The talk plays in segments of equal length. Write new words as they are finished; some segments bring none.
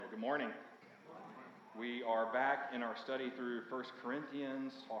morning. We are back in our study through 1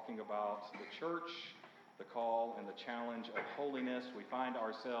 Corinthians, talking about the church, the call, and the challenge of holiness. We find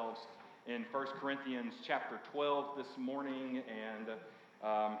ourselves in 1 Corinthians chapter 12 this morning,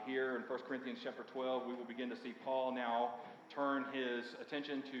 and here in 1 Corinthians chapter 12, we will begin to see Paul now turn his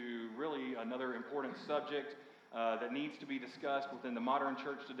attention to really another important subject that needs to be discussed within the modern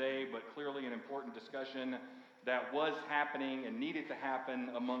church today, but clearly an important discussion that was happening and needed to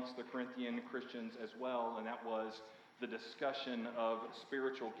happen amongst the Corinthian Christians as well, and that was the discussion of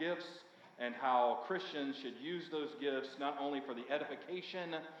spiritual gifts and how Christians should use those gifts not only for the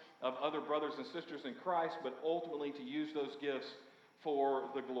edification of other brothers and sisters in Christ, but ultimately to use those gifts for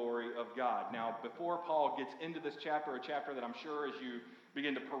the glory of God. Now, before Paul gets into this chapter, a chapter that I'm sure as you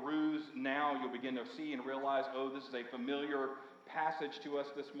begin to peruse now, you'll begin to see and realize, oh, this is a familiar passage to us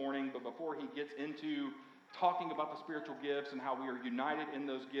this morning, but before he gets into talking about the spiritual gifts and how we are united in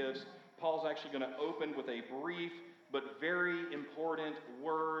those gifts, Paul's actually going to open with a brief but very important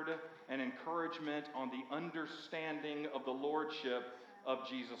word and encouragement on the understanding of the Lordship of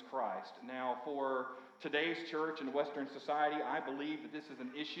Jesus Christ. Now, for today's church and Western society, I believe that this is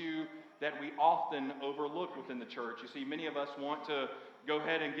an issue that we often overlook within the church. You see, many of us want to go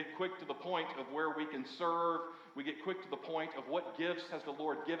ahead and get quick to the point of where we can serve. We get quick to the point of what gifts has the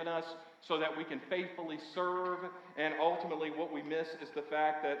Lord given us so that we can faithfully serve. And ultimately what we miss is the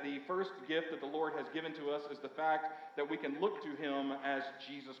fact that the first gift that the Lord has given to us is the fact that we can look to Him as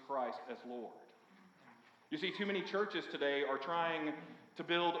Jesus Christ as Lord. You see, too many churches today are trying to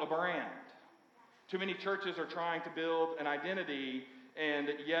build a brand. Too many churches are trying to build an identity, and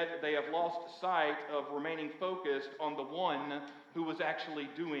yet they have lost sight of remaining focused on the one who was actually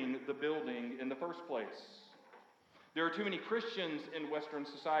doing the building in the first place. There are too many Christians in Western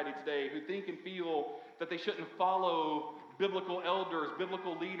society today who think and feel that they shouldn't follow biblical elders,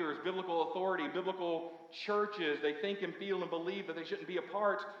 biblical leaders, biblical authority, biblical churches. They think and feel and believe that they shouldn't be a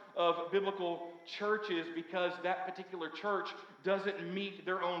part of biblical churches because that particular church doesn't meet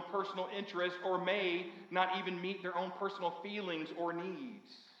their own personal interests or may not even meet their own personal feelings or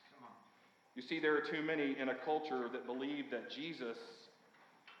needs. You see, there are too many in a culture that believe that Jesus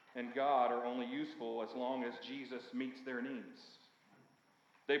and God are only useful as long as Jesus meets their needs.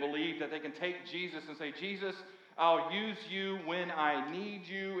 They believe that they can take Jesus and say, Jesus, I'll use you when I need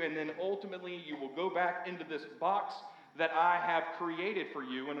you, and then ultimately you will go back into this box that I have created for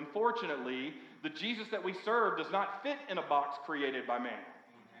you. And unfortunately, the Jesus that we serve does not fit in a box created by man.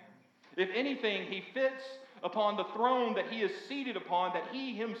 If anything, he fits upon the throne that he is seated upon, that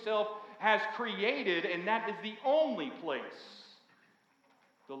he himself has created, and that is the only place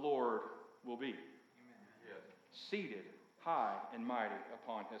the Lord will be. Amen. Seated high and mighty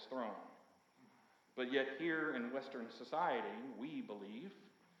upon his throne. But yet here in Western society, we believe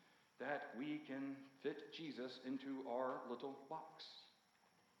that we can fit Jesus into our little box.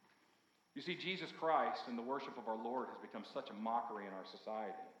 You see, Jesus Christ and the worship of our Lord has become such a mockery in our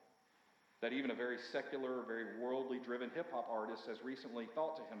society that even a very secular, very worldly driven hip-hop artist has recently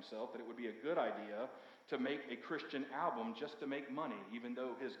thought to himself that it would be a good idea to make a Christian album just to make money, even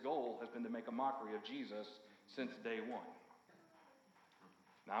though his goal has been to make a mockery of Jesus since day one.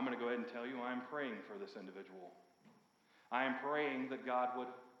 Now, I'm going to go ahead and tell you I'm praying for this individual. I am praying that God would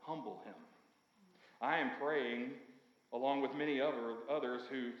humble him. I am praying, along with many others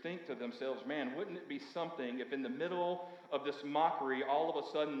who think to themselves, man, wouldn't it be something if in the middle of this mockery, all of a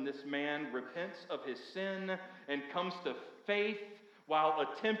sudden this man repents of his sin and comes to faith while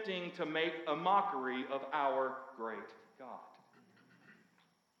attempting to make a mockery of our great God.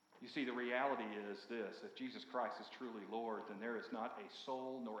 You see, the reality is this: if Jesus Christ is truly Lord, then there is not a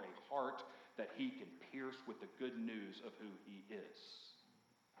soul nor a heart that he can pierce with the good news of who he is.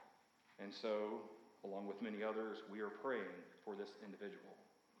 And so, along with many others, we are praying for this individual.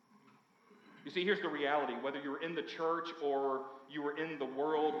 You see, here's the reality. Whether you're in the church or you are in the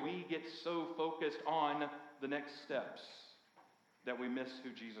world, we get so focused on the next steps that we miss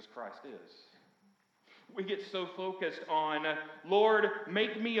who Jesus Christ is. We get so focused on, Lord,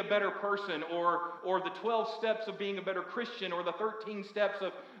 make me a better person, or the 12 steps of being a better Christian, or the 13 steps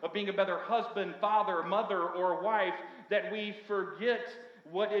of being a better husband, father, mother, or wife, that we forget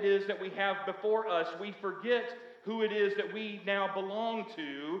what it is that we have before us. We forget who it is that we now belong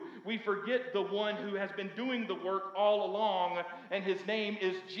to. We forget the one who has been doing the work all along, and his name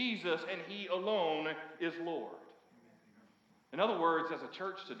is Jesus, and he alone is Lord. In other words, as a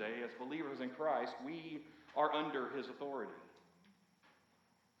church today, as believers in Christ, we are under his authority.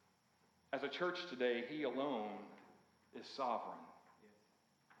 As a church today, he alone is sovereign.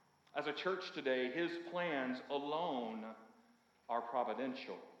 As a church today, his plans alone are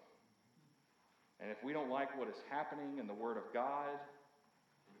providential. And if we don't like what is happening in the Word of God,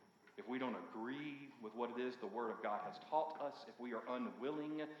 if we don't agree with what it is the Word of God has taught us, if we are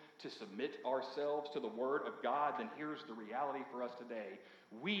unwilling to submit ourselves to the Word of God, then here's the reality for us today.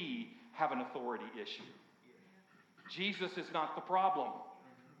 We have an authority issue. Jesus is not the problem.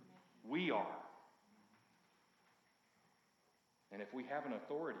 We are. And if we have an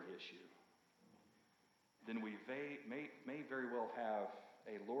authority issue, then we may very well have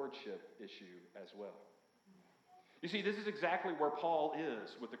a lordship issue as well. You see, this is exactly where Paul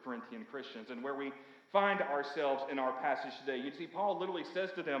is with the Corinthian Christians and where we find ourselves in our passage today. You see, Paul literally says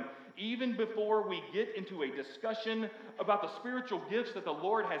to them, even before we get into a discussion about the spiritual gifts that the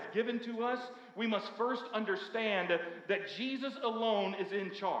Lord has given to us, we must first understand that Jesus alone is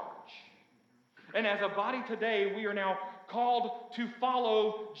in charge. And as a body today, we are now called to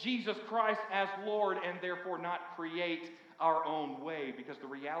follow Jesus Christ as Lord and therefore not create our own way, because the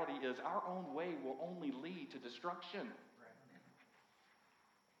reality is our own way will only lead to destruction.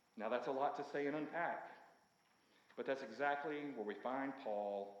 Now that's a lot to say and unpack, but that's exactly where we find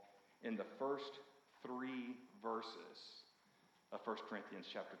Paul in the first 3 verses of 1 Corinthians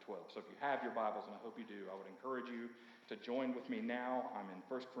chapter 12. So if you have your Bibles, and I hope you do, I would encourage you to join with me now. I'm in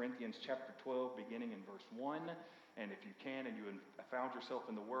 1 Corinthians chapter 12, beginning in verse 1. And if you can and you have found yourself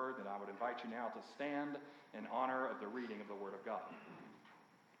in the Word, then I would invite you now to stand in honor of the reading of the Word of God.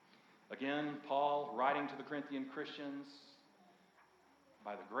 Again, Paul, writing to the Corinthian Christians,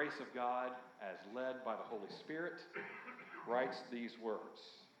 by the grace of God, as led by the Holy Spirit, writes these words.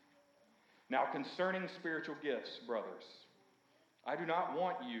 Now concerning spiritual gifts, brothers, I do not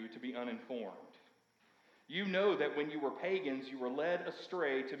want you to be uninformed. You know that when you were pagans, you were led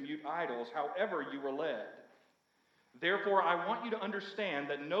astray to mute idols, however you were led. Therefore, I want you to understand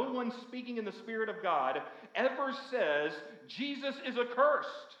that no one speaking in the Spirit of God ever says, Jesus is accursed.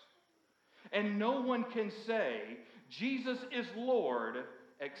 And no one can say, Jesus is Lord,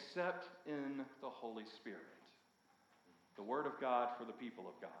 except in the Holy Spirit. The Word of God for the people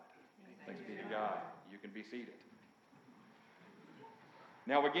of God. Thanks be to God. You can be seated.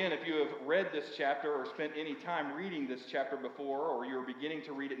 Now again, if you have read this chapter or spent any time reading this chapter before, or you're beginning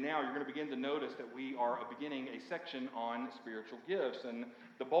to read it now, you're going to begin to notice that we are beginning a section on spiritual gifts. And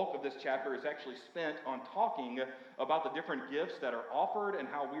the bulk of this chapter is actually spent on talking about the different gifts that are offered and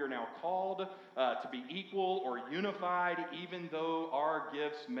how we are now called to be equal or unified, even though our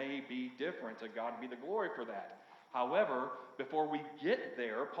gifts may be different. To God be the glory for that. However, before we get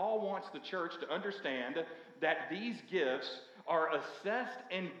there, Paul wants the church to understand that these gifts are assessed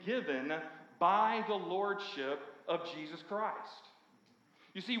and given by the Lordship of Jesus Christ.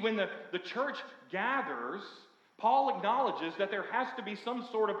 You see, when the church gathers, Paul acknowledges that there has to be some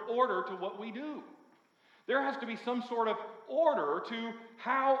sort of order to what we do. There has to be some sort of order to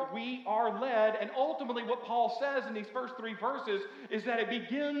how we are led. And ultimately what Paul says in these first 3 verses is that it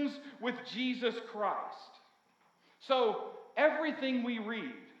begins with Jesus Christ. So everything we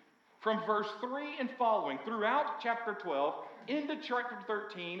read from verse 3 and following throughout chapter 12 into chapter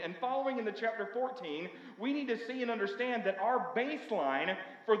 13 and following into chapter 14, we need to see and understand that our baseline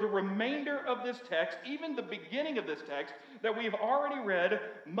for the remainder of this text, even the beginning of this text that we have already read,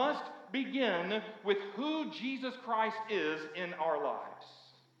 must begin with who Jesus Christ is in our lives.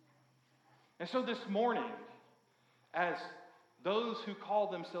 And so this morning, as those who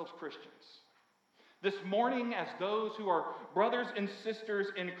call themselves Christians, this morning, as those who are brothers and sisters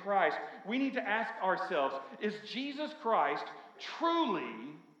in Christ, we need to ask ourselves, is Jesus Christ truly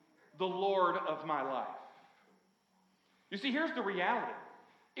the Lord of my life? You see, here's the reality.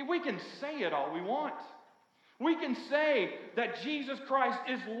 We can say it all we want. We can say that Jesus Christ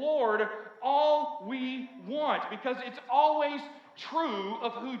is Lord all we want, because it's always true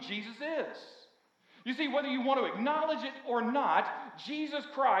of who Jesus is. You see, whether you want to acknowledge it or not, Jesus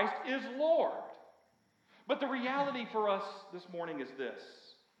Christ is Lord. But the reality for us this morning is this.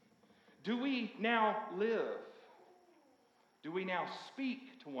 Do we now live? Do we now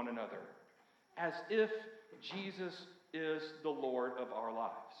speak to one another as if Jesus is the Lord of our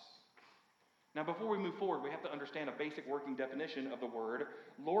lives? Now, before we move forward, we have to understand a basic working definition of the word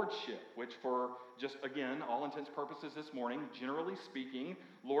lordship, which for just, again, all intents and purposes this morning, generally speaking,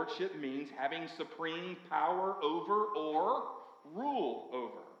 lordship means having supreme power over or rule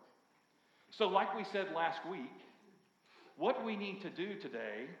over. So like we said last week, what we need to do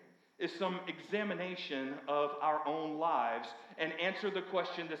today is some examination of our own lives and answer the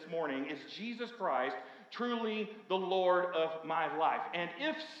question this morning, is Jesus Christ truly the Lord of my life? And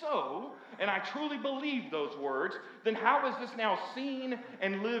if so, and I truly believe those words, then how is this now seen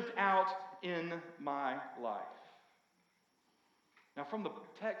and lived out in my life? Now, from the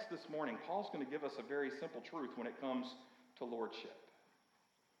text this morning, Paul's going to give us a very simple truth when it comes to lordship.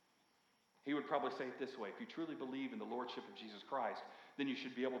 He would probably say it this way: if you truly believe in the lordship of Jesus Christ, then you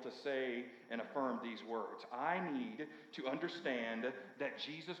should be able to say and affirm these words: I need to understand that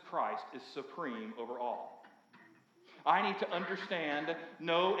Jesus Christ is supreme over all. I need to understand,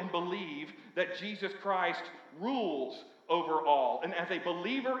 know, and believe that Jesus Christ rules over all. And as a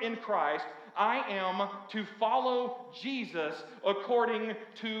believer in Christ, I am to follow Jesus according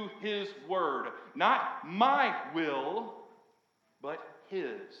to his word. Not my will, but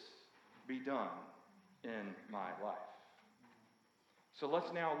his be done in my life. So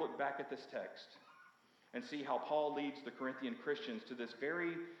let's now look back at this text and see how Paul leads the Corinthian Christians to this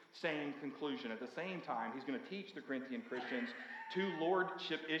very same conclusion. At the same time, he's going to teach the Corinthian Christians two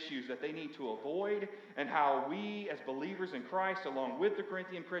lordship issues that they need to avoid, and how we as believers in Christ, along with the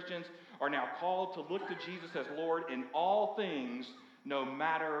Corinthian Christians, are now called to look to Jesus as Lord in all things, no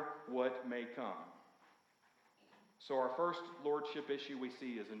matter what may come. So our first lordship issue we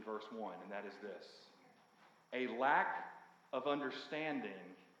see is in verse 1, and that is this: a lack of understanding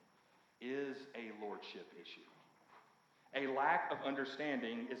is a lordship issue. A lack of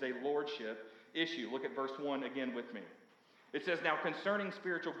understanding is a lordship issue. Look at verse 1 again with me. It says, now concerning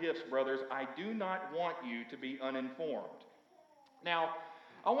spiritual gifts, brothers, I do not want you to be uninformed. Now,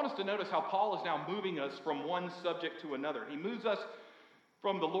 I want us to notice how Paul is now moving us from one subject to another. He moves us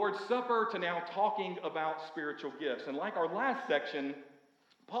from the Lord's Supper to now talking about spiritual gifts. And like our last section,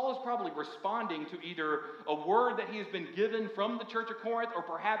 Paul is probably responding to either a word that he has been given from the church of Corinth, or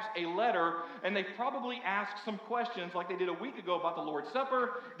perhaps a letter, and they've probably asked some questions like they did a week ago about the Lord's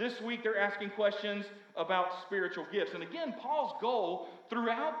Supper. This week they're asking questions about spiritual gifts. And again, Paul's goal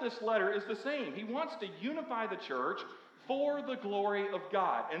throughout this letter is the same. He wants to unify the church for the glory of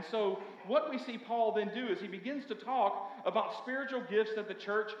God. And so what we see Paul then do is he begins to talk about spiritual gifts that the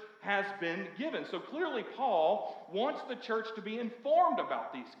church has been given. So clearly Paul wants the church to be informed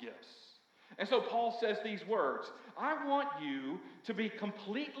about these gifts. And so Paul says these words: I want you to be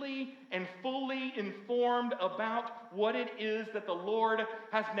completely and fully informed about what it is that the Lord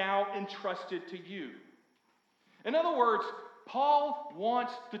has now entrusted to you. In other words, Paul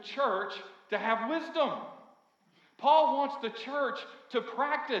wants the church to have wisdom. Paul wants the church to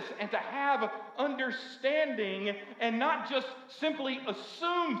practice and to have understanding and not just simply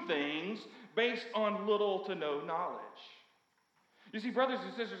assume things based on little to no knowledge. You see, brothers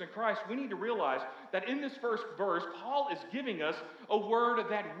and sisters in Christ, we need to realize that in this first verse, Paul is giving us a word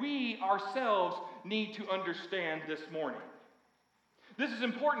that we ourselves need to understand this morning. This is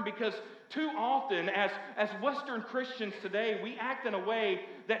important because too often, as Western Christians today, we act in a way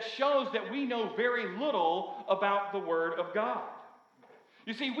that shows that we know very little about the Word of God.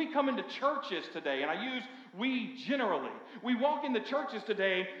 You see, we come into churches today, and I use we generally. We walk into churches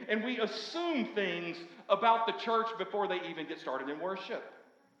today, and we assume things about the church before they even get started in worship.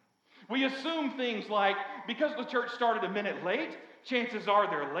 We assume things like, because the church started a minute late, chances are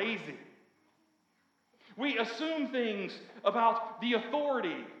they're lazy. We assume things about the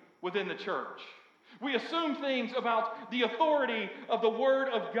authority within the church. We assume things about the authority of the Word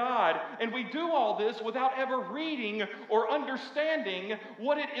of God, and we do all this without ever reading or understanding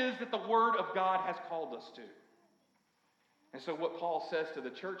what it is that the Word of God has called us to. And so what Paul says to the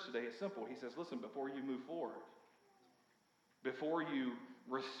church today is simple. He says, listen, before you move forward, before you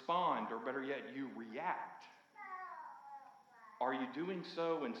respond, or better yet, you react, are you doing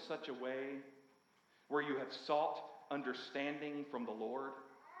so in such a way where you have sought understanding from the Lord?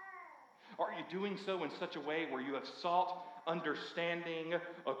 Are you doing so in such a way where you have sought understanding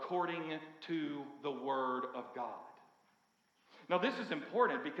according to the Word of God? Now, this is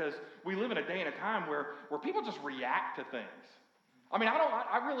important because we live in a day and a time where people just react to things. I mean,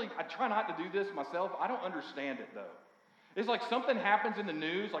 I try not to do this myself. I don't understand it, though. It's like something happens in the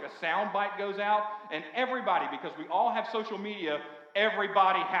news, like a sound bite goes out, and everybody, because we all have social media,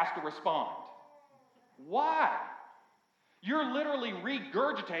 everybody has to respond. Why? You're literally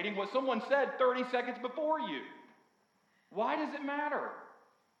regurgitating what someone said 30 seconds before you. Why does it matter?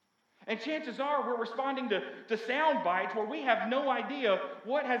 And chances are we're responding to sound bites where we have no idea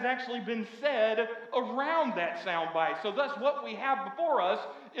what has actually been said around that sound bite. So thus what we have before us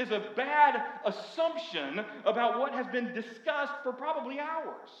is a bad assumption about what has been discussed for probably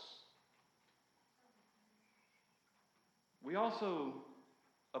hours. We also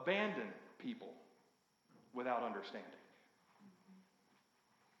abandon people without understanding.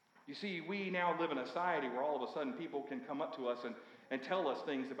 You see, we now live in a society where all of a sudden people can come up to us and tell us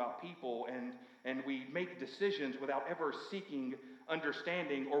things about people, and we make decisions without ever seeking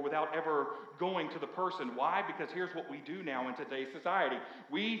understanding or without ever going to the person. Why? Because here's what we do now in today's society.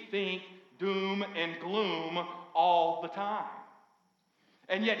 We think doom and gloom all the time.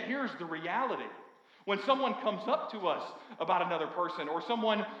 And yet here's the reality. When someone comes up to us about another person or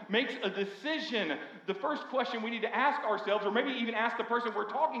someone makes a decision, the first question we need to ask ourselves, or maybe even ask the person we're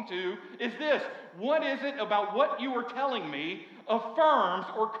talking to, is this: what is it about what you are telling me affirms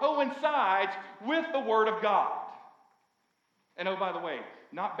or coincides with the Word of God? And oh, by the way,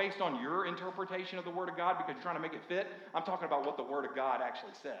 not based on your interpretation of the Word of God because you're trying to make it fit. I'm talking about what the Word of God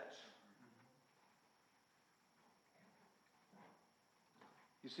actually says.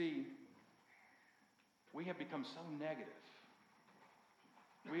 You see, we have become so negative.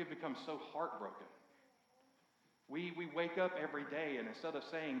 We have become so heartbroken. We wake up every day, and instead of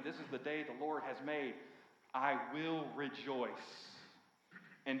saying, this is the day the Lord has made, I will rejoice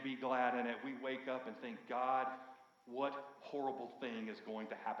and be glad in it, we wake up and think, God, what horrible thing is going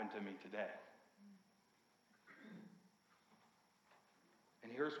to happen to me today?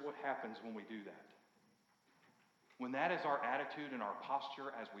 And here's what happens when we do that. When that is our attitude and our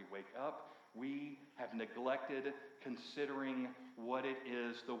posture as we wake up, we have neglected considering what it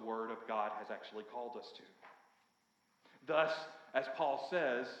is the Word of God has actually called us to. Thus, as Paul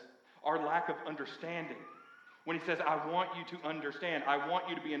says, our lack of understanding, when he says, I want you to understand, I want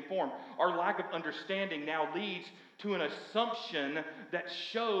you to be informed, our lack of understanding now leads to an assumption that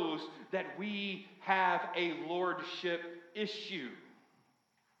shows that we have a lordship issue.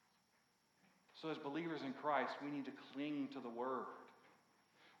 So as believers in Christ, we need to cling to the Word.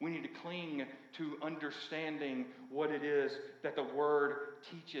 We need to cling to understanding what it is that the Word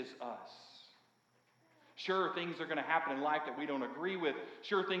teaches us. Sure, things are going to happen in life that we don't agree with.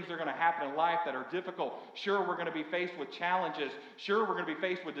 Sure, things are going to happen in life that are difficult. Sure, we're going to be faced with challenges. Sure, we're going to be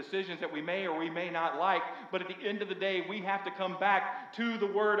faced with decisions that we may or we may not like. But at the end of the day, we have to come back to the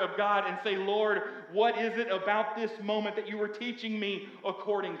Word of God and say, Lord, what is it about this moment that you are teaching me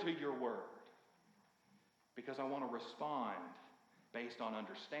according to your Word? Because I want to respond based on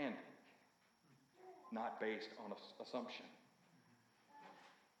understanding, not based on assumption.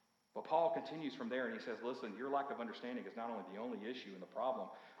 But Paul continues from there and he says, listen, your lack of understanding is not only the only issue and the problem,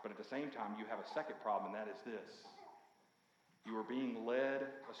 but at the same time you have a second problem, and that is this. You are being led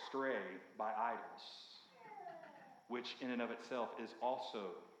astray by idols, which in and of itself is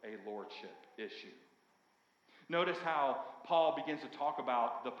also a lordship issue. Notice how Paul begins to talk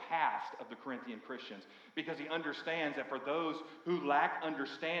about the past of the Corinthian Christians, because he understands that for those who lack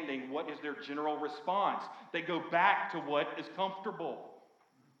understanding, what is their general response? They go back to what is comfortable.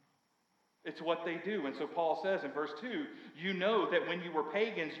 It's what they do. And so Paul says in verse 2, you know that when you were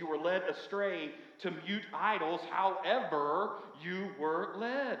pagans, you were led astray to mute idols, however you were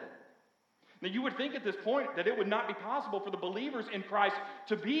led. Now you would think at this point that it would not be possible for the believers in Christ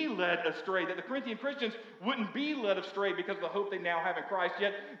to be led astray, that the Corinthian Christians wouldn't be led astray because of the hope they now have in Christ.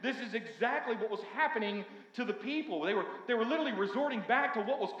 Yet this is exactly what was happening to the people. They were literally resorting back to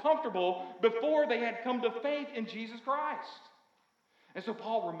what was comfortable before they had come to faith in Jesus Christ. And so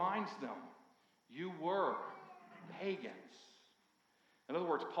Paul reminds them, you were pagans. In other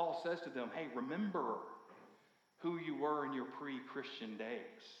words, Paul says to them, hey, remember who you were in your pre-Christian days.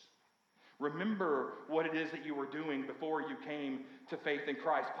 Remember what it is that you were doing before you came to faith in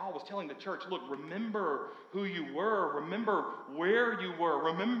Christ. Paul was telling the church, look, remember who you were. Remember where you were.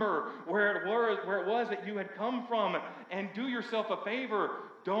 Remember where it was that you had come from. And do yourself a favor.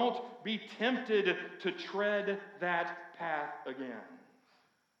 Don't be tempted to tread that path again.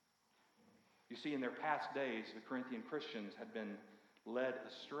 You see, in their past days, the Corinthian Christians had been led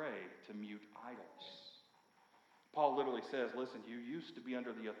astray to mute idols. Paul literally says, listen, you used to be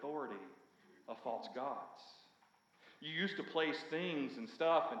under the authority of false gods. You used to place things and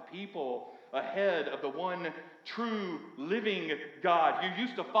stuff and people ahead of the one true living God. You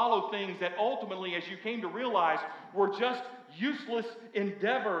used to follow things that ultimately, as you came to realize, were just useless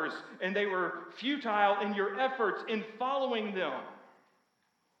endeavors, and they were futile in your efforts in following them.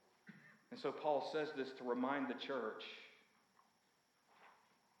 And so Paul says this to remind the church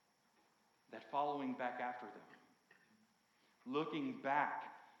that following back after them, looking back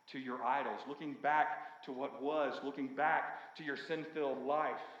to your idols, looking back to what was, looking back to your sin-filled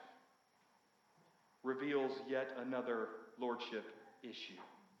life, reveals yet another lordship issue.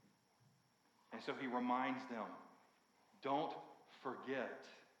 And so he reminds them, don't forget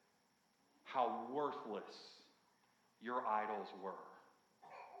how worthless your idols were.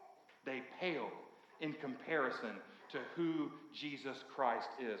 They pale in comparison to who Jesus Christ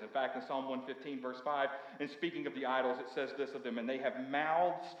is. In fact, in Psalm 115, verse 5, in speaking of the idols, it says this of them, and they have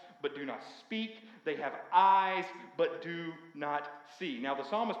mouths, but do not speak. They have eyes, but do not see. Now, the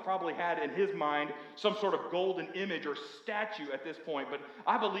psalmist probably had in his mind some sort of golden image or statue at this point, but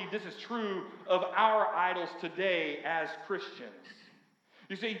I believe this is true of our idols today as Christians.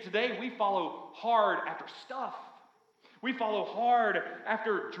 You see, today we follow hard after stuff. We follow hard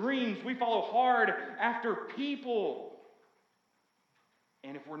after dreams. We follow hard after people.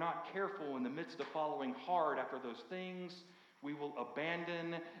 And if we're not careful in the midst of following hard after those things, we will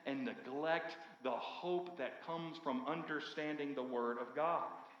abandon and neglect the hope that comes from understanding the Word of God.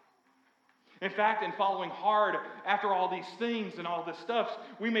 In fact, in following hard after all these things and all this stuff,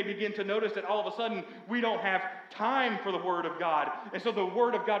 we may begin to notice that all of a sudden we don't have time for the Word of God. And so the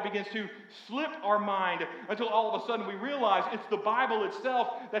Word of God begins to slip our mind until all of a sudden we realize it's the Bible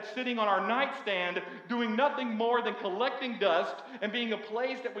itself that's sitting on our nightstand doing nothing more than collecting dust and being a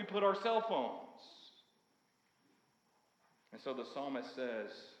place that we put our cell phones. And so the psalmist says,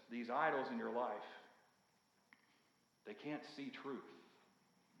 these idols in your life, they can't see truth.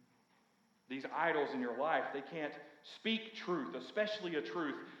 These idols in your life, they can't speak truth, especially a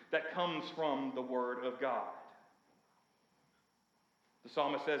truth that comes from the Word of God. The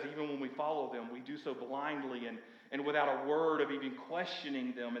psalmist says even when we follow them, we do so blindly and without a word of even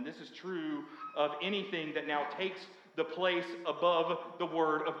questioning them. And this is true of anything that now takes the place above the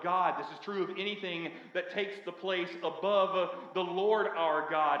Word of God. This is true of anything that takes the place above the Lord our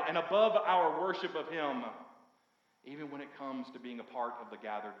God and above our worship of Him, even when it comes to being a part of the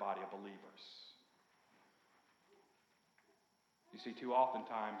gathered body of believers. You see, too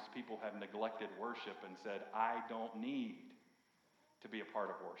oftentimes people have neglected worship and said, I don't need to be a part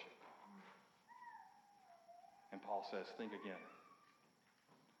of worship. And Paul says, think again.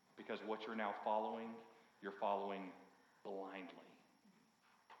 Because what you're now following, you're following blindly.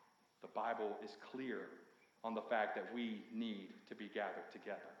 The Bible is clear on the fact that we need to be gathered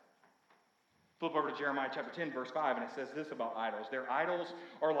together. Flip over to Jeremiah chapter 10, verse 5, and it says this about idols. Their idols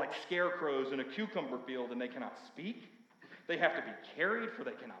are like scarecrows in a cucumber field, and they cannot speak. They have to be carried, for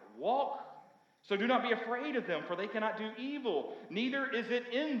they cannot walk. So do not be afraid of them, for they cannot do evil. Neither is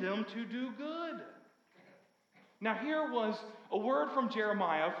it in them to do good. Now here was a word from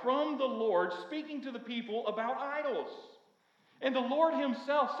Jeremiah, from the Lord, speaking to the people about idols. And the Lord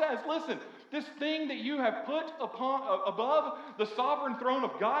Himself says, listen, this thing that you have put above the sovereign throne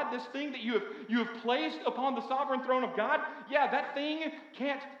of God, this thing that you have placed upon the sovereign throne of God, yeah, that thing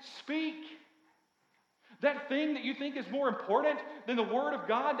can't speak. That thing that you think is more important than the Word of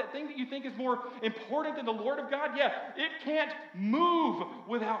God, that thing that you think is more important than the Lord of God, yeah, it can't move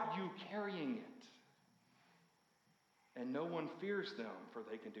without you carrying it. And no one fears them, for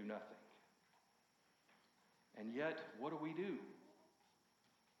they can do nothing. And yet, what do?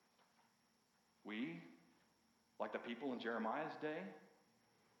 We, like the people in Jeremiah's day,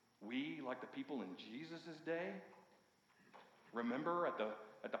 we, like the people in Jesus' day, remember at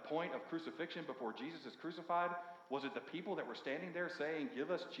the point of crucifixion before Jesus is crucified, was it the people that were standing there saying,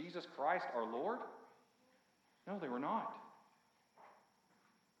 give us Jesus Christ our Lord? No, they were not.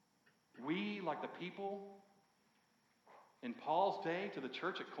 We, like the people in Paul's day to the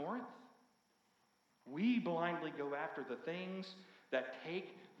church at Corinth, we blindly go after the things that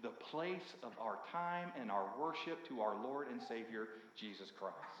take the place of our time and our worship to our Lord and Savior, Jesus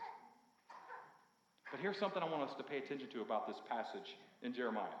Christ. But here's something I want us to pay attention to about this passage in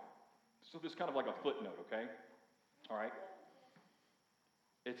Jeremiah. So this is kind of like a footnote, okay? All right?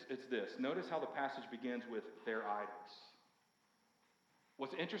 It's this. Notice how the passage begins with their idols.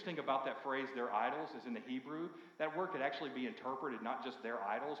 What's interesting about that phrase, their idols, is in the Hebrew, that word could actually be interpreted not just their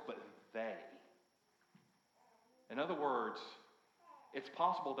idols, but they. In other words, it's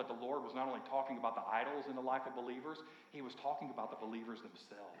possible that the Lord was not only talking about the idols in the life of believers, He was talking about the believers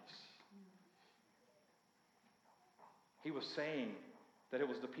themselves. He was saying that it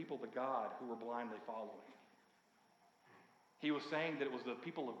was the people of God who were blindly following. He was saying that it was the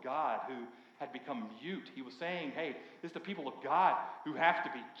people of God who had become mute. He was saying, hey, it's the people of God who have to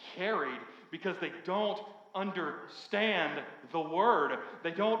be carried because they don't understand the Word.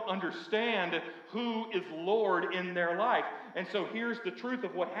 They don't understand who is Lord in their life. And so here's the truth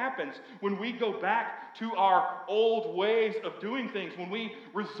of what happens when we go back to our old ways of doing things, when we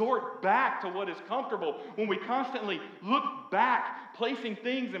resort back to what is comfortable, when we constantly look back, placing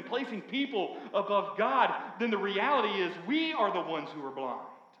things and placing people above God, then the reality is we are the ones who are blind.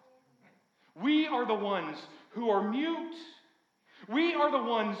 We are the ones who are mute. We are the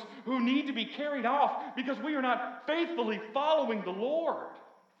ones who need to be carried off because we are not faithfully following the Lord.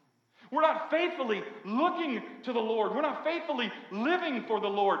 We're not faithfully looking to the Lord. We're not faithfully living for the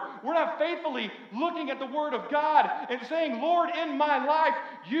Lord. We're not faithfully looking at the Word of God and saying, Lord, in my life,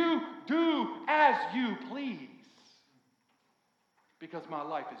 you do as you please, because my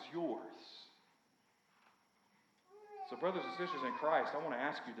life is yours. So brothers and sisters in Christ, I want to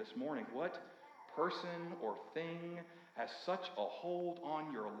ask you this morning, what person or thing has such a hold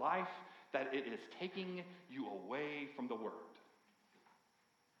on your life that it is taking you away from the Word?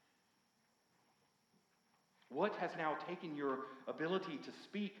 What has now taken your ability to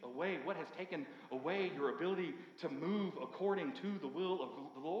speak away? What has taken away your ability to move according to the will of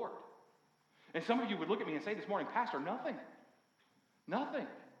the Lord? And some of you would look at me and say this morning, Pastor, nothing. Nothing.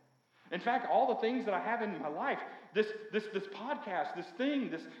 In fact, all the things that I have in my life, this podcast, this thing,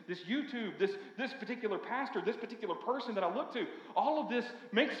 this YouTube, this particular pastor, this particular person that I look to, all of this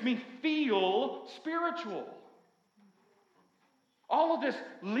makes me feel spiritual. All of this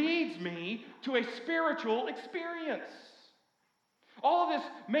leads me to a spiritual experience. All of this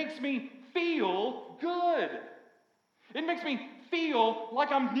makes me feel good. It makes me feel like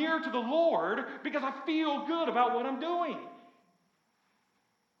I'm near to the Lord because I feel good about what I'm doing.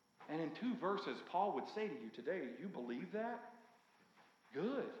 And in 2 verses, Paul would say to you today, you believe that?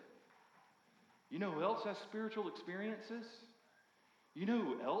 Good. You know who else has spiritual experiences? You know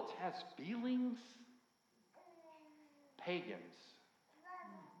who else has feelings? Pagans.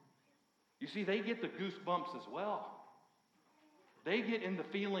 You see, they get the goosebumps as well. They get in the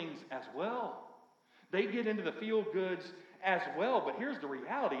feelings as well. They get into the feel-goods as well. But here's the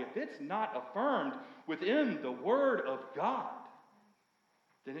reality. If it's not affirmed within the Word of God,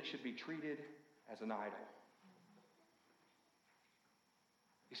 then it should be treated as an idol.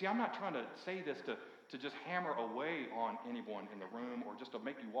 You see, I'm not trying to say this to just hammer away on anyone in the room or just to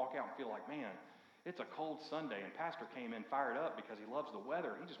make you walk out and feel like, man, it's a cold Sunday and Pastor came in fired up because he loves the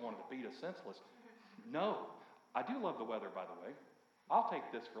weather. He just wanted to beat us senseless. No, I do love the weather, by the way. I'll take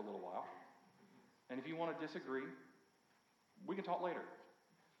this for a little while. And if you want to disagree, we can talk later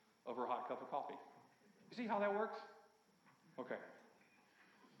over a hot cup of coffee. You see how that works? Okay.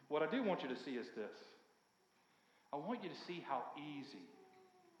 What I do want you to see is this. I want you to see how easy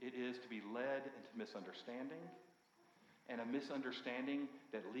it is to be led into misunderstanding, and a misunderstanding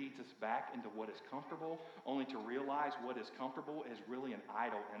that leads us back into what is comfortable, only to realize what is comfortable is really an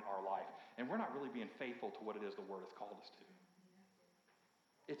idol in our life. And we're not really being faithful to what it is the Word has called us to.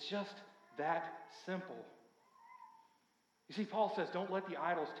 It's just that simple. You see, Paul says, don't let the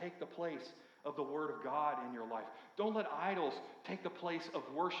idols take the place of the Word of God in your life. Don't let idols take the place of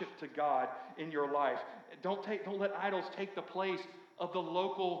worship to God in your life. Don't let idols take the place of the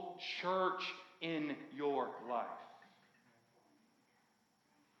local church in your life.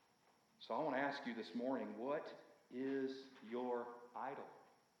 So I want to ask you this morning, what is your idol?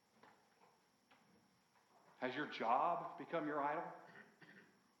 Has your job become your idol?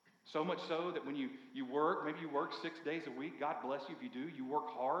 So much so that when you work, maybe you work 6 days a week, God bless you if you do, you work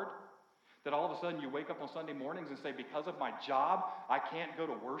hard, that all of a sudden you wake up on Sunday mornings and say, because of my job, I can't go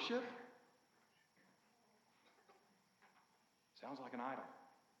to worship? Sounds like an idol.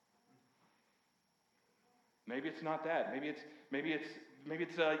 Maybe it's not that. Maybe it's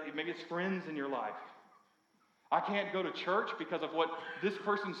friends in your life. I can't go to church because of what this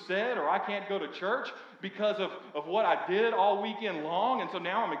person said, or I can't go to church because of what I did all weekend long, and so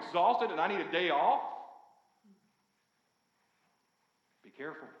now I'm exhausted and I need a day off. Be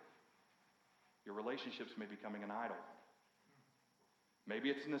careful. Your relationships may be becoming an idol. Maybe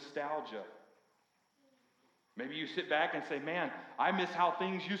it's nostalgia. Maybe you sit back and say, man, I miss how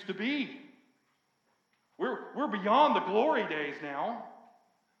things used to be. We're beyond the glory days now.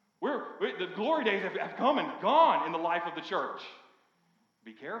 The glory days have come and gone in the life of the church.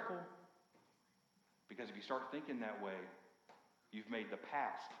 Be careful. Because if you start thinking that way, you've made the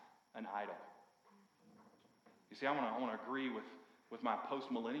past an idol. You see, I want to agree with my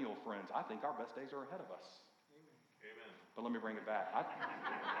post-millennial friends. I think our best days are ahead of us. Amen. But let me bring it back.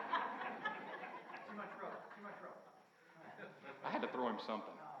 Too much rope. I had to throw him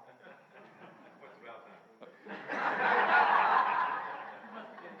something. What's about time?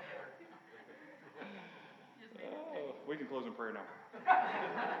 We can close in prayer now.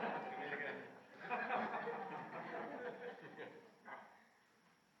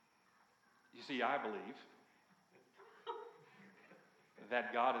 You see, I believe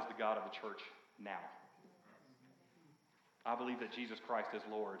that God is the God of the church now. I believe that Jesus Christ is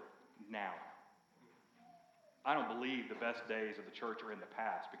Lord now. I don't believe the best days of the church are in the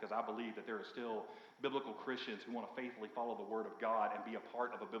past, because I believe that there are still biblical Christians who want to faithfully follow the Word of God and be a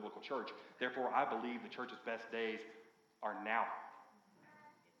part of a biblical church. Therefore, I believe the church's best days are now.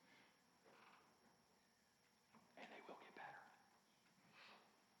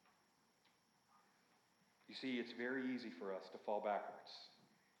 You see, it's very easy for us to fall backwards.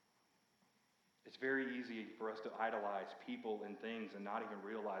 It's very easy for us to idolize people and things and not even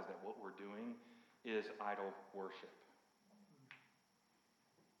realize that what we're doing is idol worship.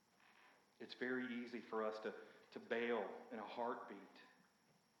 It's very easy for us to bail in a heartbeat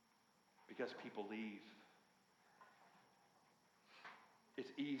because people leave.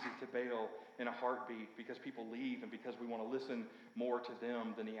 It's easy to bail in a heartbeat because people leave and because we want to listen more to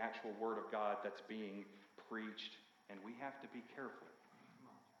them than the actual Word of God that's being preached. And we have to be careful.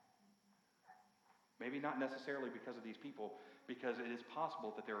 Maybe not necessarily because of these people, because it is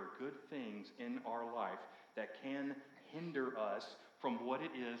possible that there are good things in our life that can hinder us from what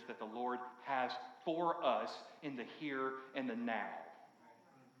it is that the Lord has for us in the here and the now.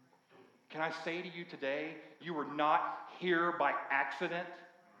 Can I say to you today, you are not here by accident.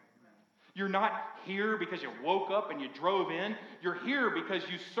 You're not here because you woke up and you drove in. You're here because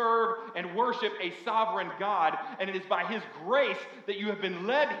you serve and worship a sovereign God, and it is by His grace that you have been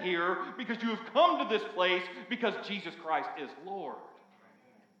led here because you have come to this place because Jesus Christ is Lord.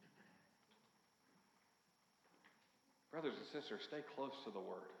 Brothers and sisters, stay close to the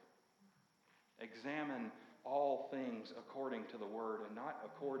Word. Examine all things according to the Word and not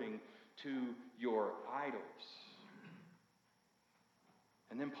according to your idols.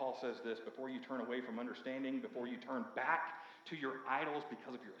 And then Paul says this, before you turn away from understanding, before you turn back to your idols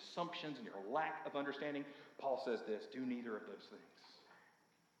because of your assumptions and your lack of understanding, Paul says this, do neither of those things.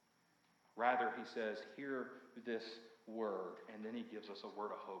 Rather, he says, hear this word. And then he gives us a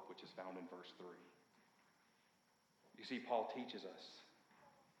word of hope, which is found in verse 3. You see, Paul teaches us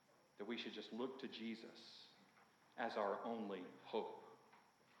that we should just look to Jesus as our only hope.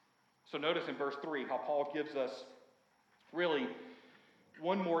 So notice in verse 3 how Paul gives us really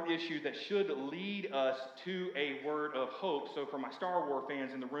one more issue that should lead us to a word of hope. So for my Star Wars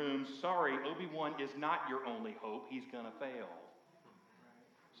fans in the room, sorry, Obi-Wan is not your only hope. He's going to fail.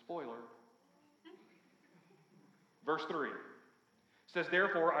 Spoiler. Verse 3 says,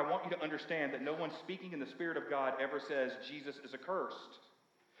 therefore, I want you to understand that no one speaking in the Spirit of God ever says Jesus is accursed.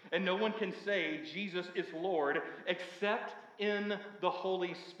 And no one can say Jesus is Lord except in the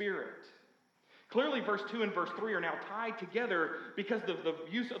Holy Spirit. Clearly, verse 2 and verse 3 are now tied together because of the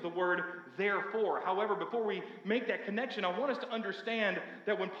use of the word therefore. However, before we make that connection, I want us to understand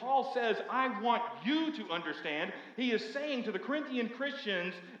that when Paul says, I want you to understand, he is saying to the Corinthian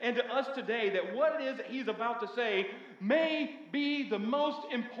Christians and to us today that what it is that he's about to say may be the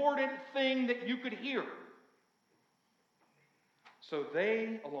most important thing that you could hear. So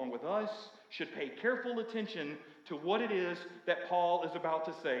they, along with us, should pay careful attention to what it is that Paul is about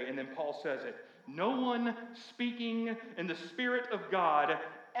to say. And then Paul says it. No one speaking in the Spirit of God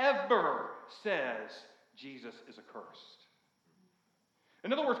ever says Jesus is accursed.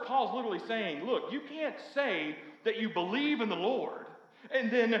 In other words, Paul's literally saying, look, you can't say that you believe in the Lord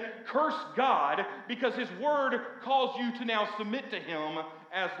and then curse God because His Word calls you to now submit to Him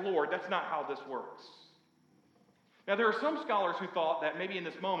as Lord. That's not how this works. Now, there are some scholars who thought that maybe in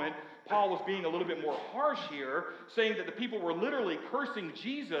this moment, Paul was being a little bit more harsh here, saying that the people were literally cursing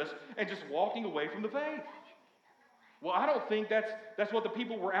Jesus and just walking away from the faith. Well, I don't think that's what the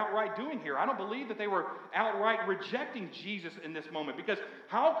people were outright doing here. I don't believe that they were outright rejecting Jesus in this moment, because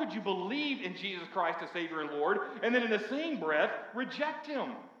how could you believe in Jesus Christ as Savior and Lord and then in the same breath reject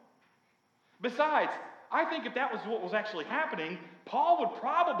Him? Besides, I think if that was what was actually happening, Paul would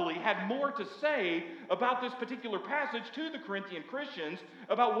probably have more to say about this particular passage to the Corinthian Christians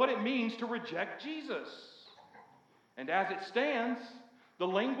about what it means to reject Jesus. And as it stands, the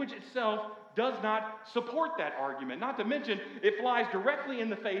language itself does not support that argument. Not to mention, it flies directly in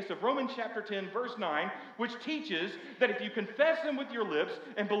the face of Romans chapter 10, verse 9, which teaches that if you confess Him with your lips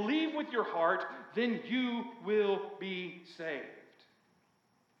and believe with your heart, then you will be saved.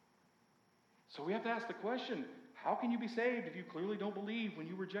 So we have to ask the question, how can you be saved if you clearly don't believe when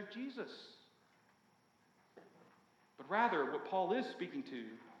you reject Jesus? But rather, what Paul is speaking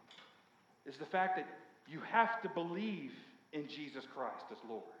to is the fact that you have to believe in Jesus Christ as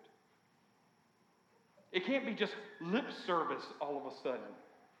Lord. It can't be just lip service all of a sudden.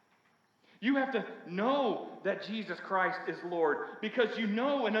 You have to know that Jesus Christ is Lord, because you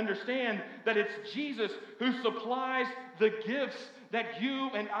know and understand that it's Jesus who supplies the gifts that you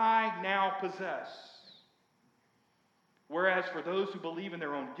and I now possess. Whereas for those who believe in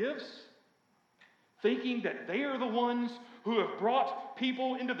their own gifts, thinking that they are the ones who have brought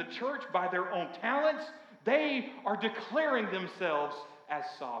people into the church by their own talents, they are declaring themselves as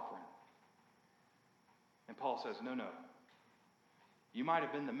sovereign. And Paul says, no. You might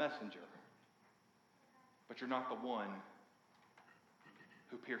have been the messenger, but you're not the one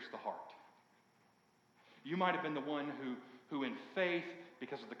who pierced the heart. You might have been the one who in faith,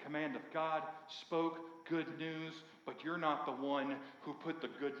 because of the command of God, spoke good news, but you're not the one who put the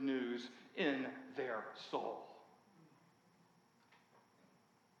good news in their soul.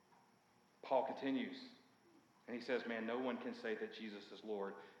 Paul continues, and he says, man, no one can say that Jesus is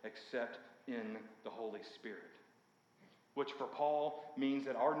Lord except in the Holy Spirit. Which for Paul means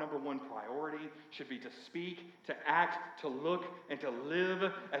that our number one priority should be to speak, to act, to look, and to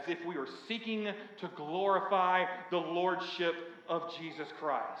live as if we are seeking to glorify the Lordship of Jesus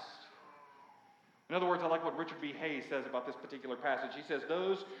Christ. In other words, I like what Richard B. Hayes says about this particular passage. He says,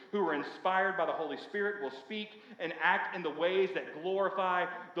 those who are inspired by the Holy Spirit will speak and act in the ways that glorify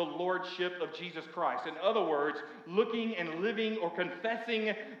the Lordship of Jesus Christ. In other words, looking and living or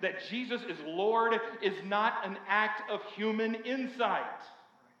confessing that Jesus is Lord is not an act of human insight,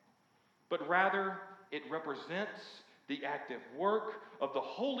 but rather it represents the active work of the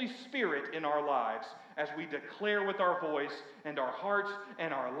Holy Spirit in our lives as we declare with our voice and our hearts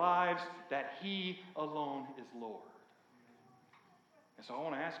and our lives that He alone is Lord. And so I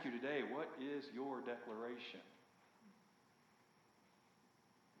want to ask you today, what is your declaration?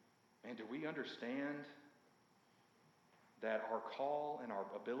 And do we understand that our call and our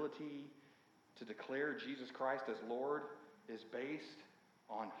ability to declare Jesus Christ as Lord is based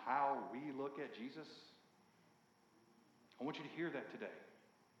on how we look at Jesus? I want you to hear that today.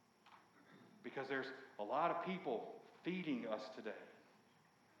 Because there's a lot of people feeding us today.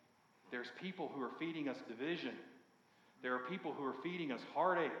 There's people who are feeding us division. There are people who are feeding us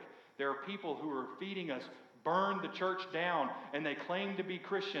heartache. There are people who are feeding us burn the church down, and they claim to be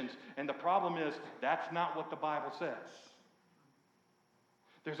Christians. And the problem is, that's not what the Bible says.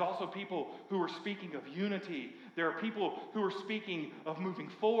 There's also people who are speaking of unity. There are people who are speaking of moving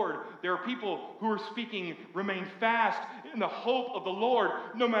forward. There are people who are speaking, remain fast in the hope of the Lord,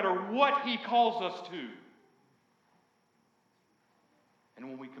 no matter what He calls us to. And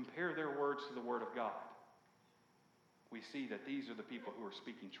when we compare their words to the Word of God, we see that these are the people who are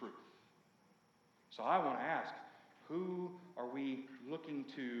speaking truth. So I want to ask, who are we looking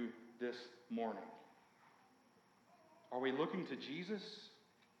to this morning? Are we looking to Jesus?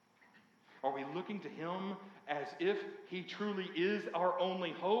 Are we looking to Him as if He truly is our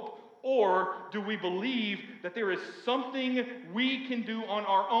only hope? Or do we believe that there is something we can do on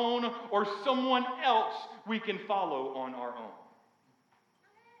our own or someone else we can follow on our own?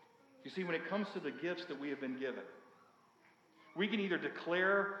 You see, when it comes to the gifts that we have been given, we can either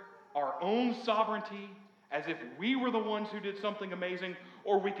declare our own sovereignty as if we were the ones who did something amazing,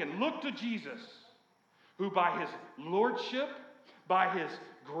 or we can look to Jesus, who by His Lordship, by His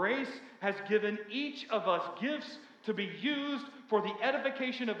grace, has given each of us gifts to be used for the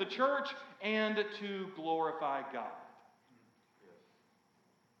edification of the church and to glorify God.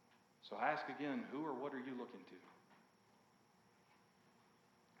 So I ask again, who or what are you looking to?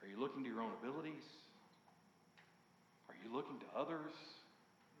 Are you looking to your own abilities? Are you looking to others?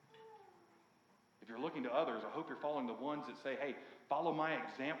 If you're looking to others, I hope you're following the ones that say, hey, follow my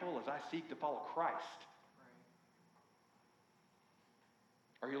example as I seek to follow Christ.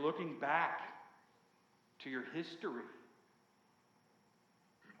 Are you looking back to your history?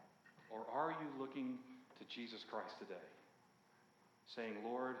 Or are you looking to Jesus Christ today? Saying,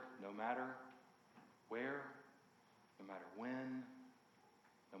 Lord, no matter where, no matter when,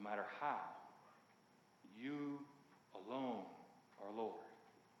 no matter how, you alone are Lord.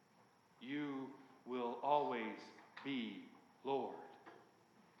 You will always be Lord.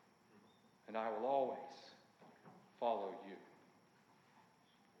 And I will always follow you.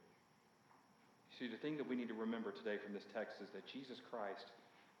 See, the thing that we need to remember today from this text is that Jesus Christ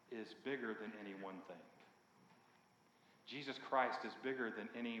is bigger than any one thing. Jesus Christ is bigger than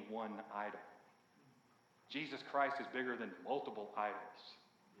any one idol. Jesus Christ is bigger than multiple idols.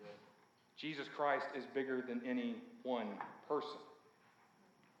 Yeah. Jesus Christ is bigger than any one person.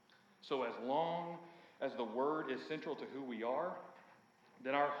 So as long as the Word is central to who we are,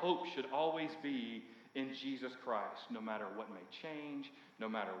 then our hope should always be in Jesus Christ, no matter what may change, no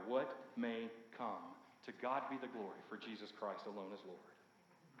matter what may come. To God be the glory, for Jesus Christ alone is Lord.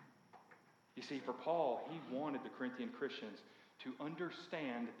 You see, for Paul, he wanted the Corinthian Christians to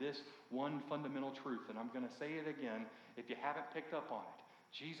understand this one fundamental truth, and I'm going to say it again if you haven't picked up on it.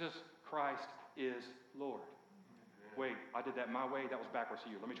 Jesus Christ is Lord. Wait, I did that my way. That was backwards to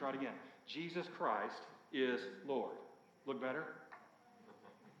you. Let me try it again. Jesus Christ is Lord. Look better?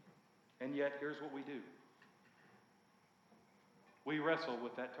 And yet, here's what we do. We wrestle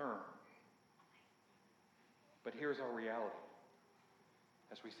with that term. But here's our reality.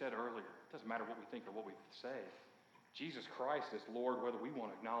 As we said earlier, it doesn't matter what we think or what we say. Jesus Christ is Lord whether we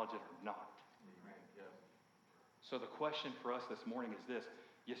want to acknowledge it or not. So the question for us this morning is this.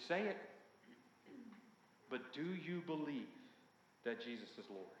 You say it, but do you believe that Jesus is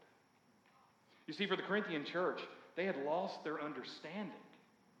Lord? You see, for the Corinthian church, they had lost their understanding.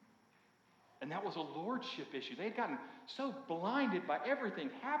 And that was a lordship issue. They had gotten so blinded by everything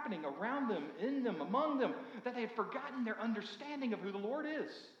happening around them, in them, among them, that they had forgotten their understanding of who the Lord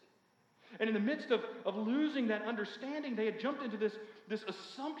is. And in the midst of losing that understanding, they had jumped into this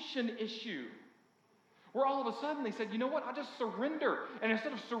assumption issue, where all of a sudden they said, you know what, I'll just surrender. And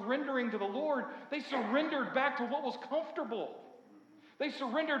instead of surrendering to the Lord, they surrendered back to what was comfortable. They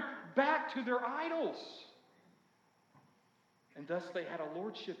surrendered back to their idols. And thus they had a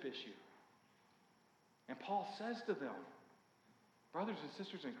lordship issue. And Paul says to them, brothers and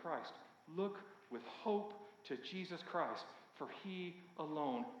sisters in Christ, look with hope to Jesus Christ, for he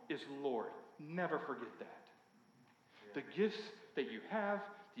alone is Lord. Never forget that. The gifts that you have,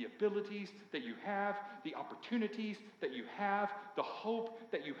 the abilities that you have, the opportunities that you have, the hope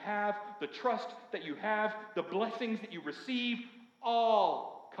that you have, the trust that you have, the blessings that you receive,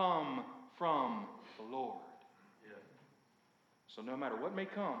 all come from the Lord. Yeah. So no matter what may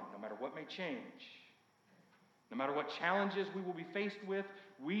come, no matter what may change, no matter what challenges we will be faced with,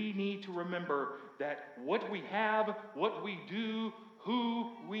 we need to remember that what we have, what we do, who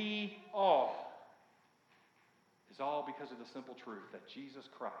we are, is all because of the simple truth that Jesus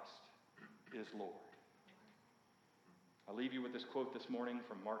Christ is Lord. I'll leave you with this quote this morning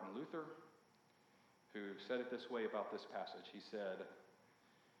from Martin Luther, who said it this way about this passage. He said,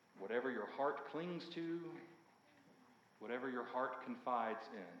 whatever your heart clings to, whatever your heart confides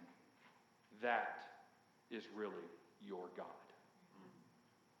in, that is really your God.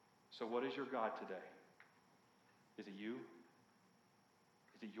 So what is your God today? Is it you?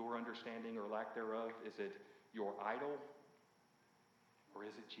 Is it your understanding or lack thereof? Is it your idol? Or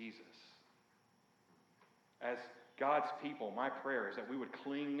is it Jesus? As God's people, my prayer is that we would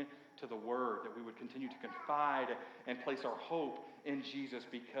cling to the Word, that we would continue to confide and place our hope in Jesus,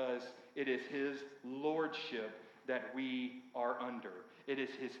 because it is His Lordship that we are under. It is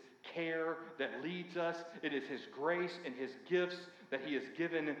His care that leads us. It is His grace and His gifts that He has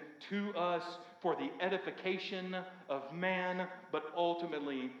given to us for the edification of man, but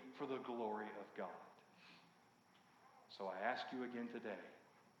ultimately for the glory of God. So I ask you again today,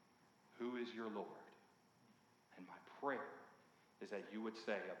 who is your Lord? And my prayer is that you would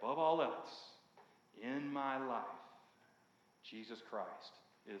say, above all else, in my life, Jesus Christ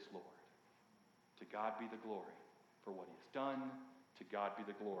is Lord. To God be the glory for what He has done. To God be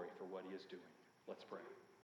the glory for what He is doing. Let's pray.